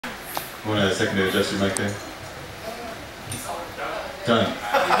Want a second to adjust your mic there? Done.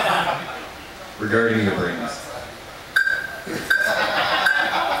 Regarding your brains.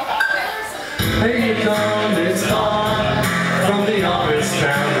 Hey, you come, it's on from the office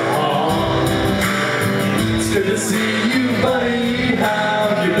down the hall. It's good to see you, buddy.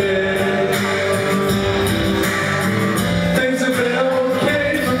 How've you been? Things have been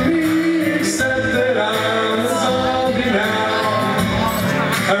okay for me, except that I'm a zombie now.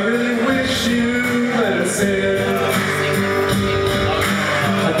 I really wish you'd let us in.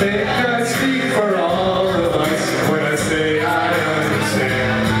 I think I speak for all of us when I say I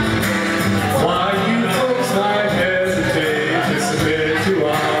understand why you folks might hesitate to submit to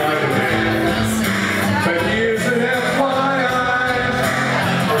our demands. But here's an FYI,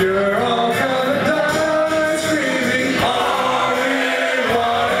 you're all gonna die screaming, all we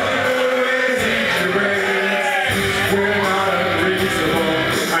want to do is eat your brains. We're not unreasonable,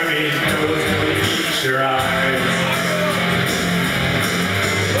 I mean, those who eat your eyes.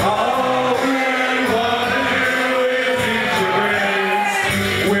 All we want to do is eat your brains.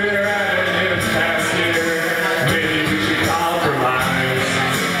 We're at an impasse here. Maybe we should compromise.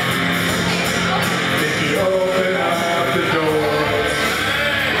 If you open up the doors,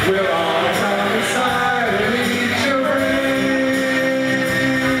 we'll all come inside and eat your brains.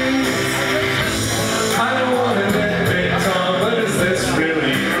 I don't want to let Big Tom, but is this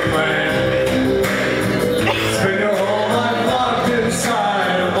really your plan? Spend your whole life locked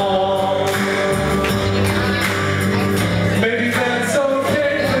inside a mall. Maybe that's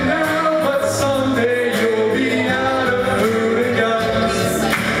okay for now, but someday you'll be out of food and guts.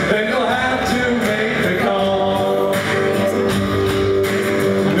 Then you'll have to make the call.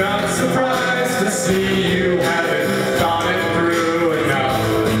 I'm not surprised to see you haven't thought it through enough.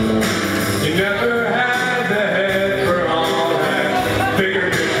 You never had the head for all that bigger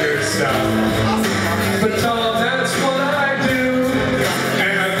picture stuff. But